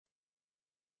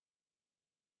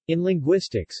In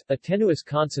linguistics, a tenuis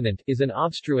consonant is an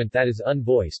obstruent that is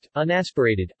unvoiced,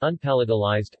 unaspirated,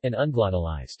 unpalatalized, and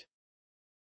unglottalized.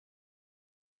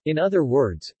 In other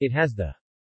words, it has the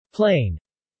plain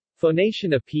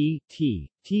phonation of p, t,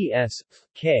 ts,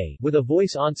 k, with a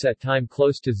voice onset time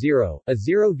close to zero, a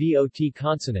zero VOT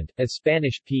consonant, as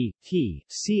Spanish p, t,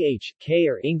 ch, k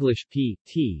or English p,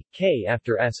 t, k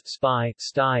after s, spy,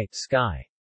 sty, sky.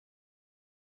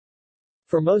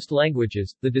 For most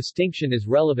languages, the distinction is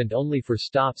relevant only for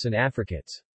stops and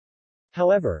affricates.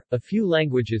 However, a few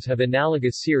languages have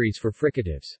analogous series for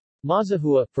fricatives.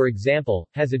 Mazahua, for example,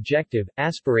 has ejective,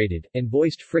 aspirated, and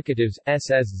voiced fricatives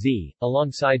 /sz,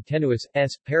 alongside tenuis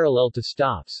s, parallel to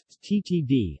stops,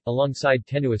 ttd, alongside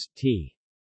tenuis t.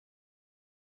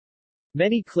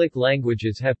 Many click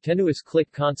languages have tenuis click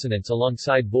consonants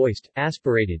alongside voiced,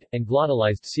 aspirated, and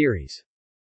glottalized series.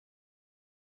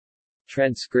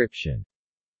 Transcription.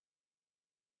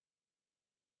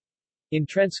 In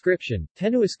transcription,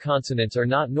 tenuis consonants are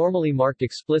not normally marked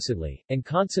explicitly, and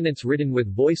consonants written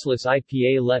with voiceless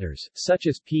IPA letters, such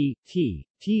as p, t,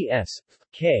 ts,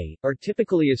 k, are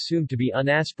typically assumed to be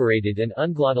unaspirated and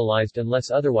unglottalized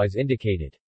unless otherwise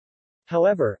indicated.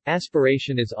 However,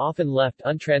 aspiration is often left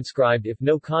untranscribed if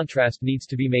no contrast needs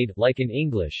to be made, like in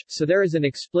English, so there is an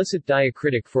explicit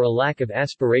diacritic for a lack of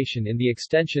aspiration in the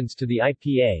extensions to the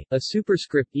IPA, a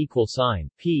superscript equal sign,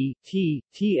 p, t,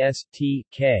 ts, t,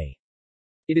 k.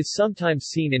 It is sometimes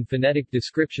seen in phonetic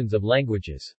descriptions of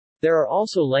languages. There are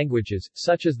also languages,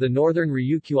 such as the Northern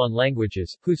Ryukyuan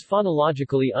languages, whose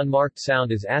phonologically unmarked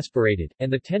sound is aspirated,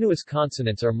 and the tenuis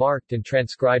consonants are marked and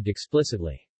transcribed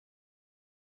explicitly.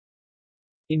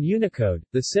 In Unicode,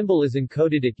 the symbol is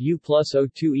encoded at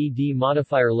U+02 ed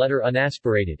modifier letter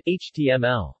unaspirated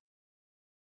HTML.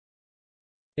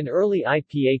 An early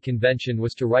IPA convention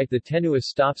was to write the tenuis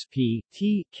stops p,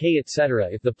 t, k etc.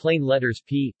 if the plain letters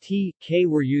p, t, k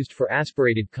were used for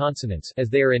aspirated consonants, as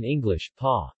they are in English,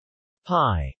 pa,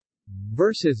 pi,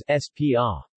 versus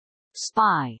spa,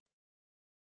 spy.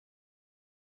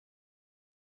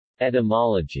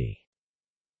 Etymology.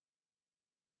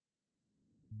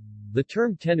 The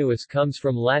term tenuis comes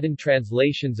from Latin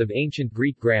translations of ancient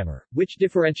Greek grammar, which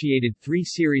differentiated three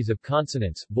series of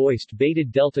consonants, voiced beta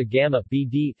delta gamma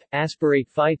bd, aspirate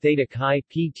phi theta chi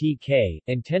ptk,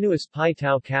 and tenuis pi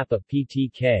tau kappa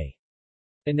ptk.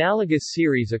 Analogous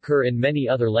series occur in many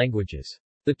other languages.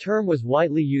 The term was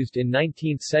widely used in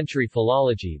 19th-century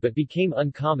philology but became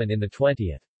uncommon in the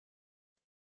 20th.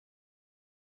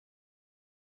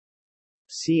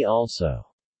 See also: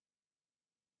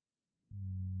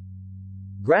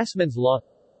 Grassmann's law,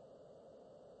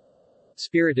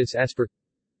 Spiritus asper,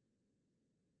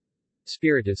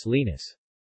 Spiritus lenis.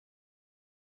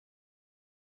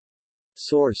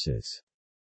 Sources.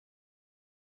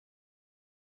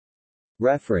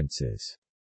 References.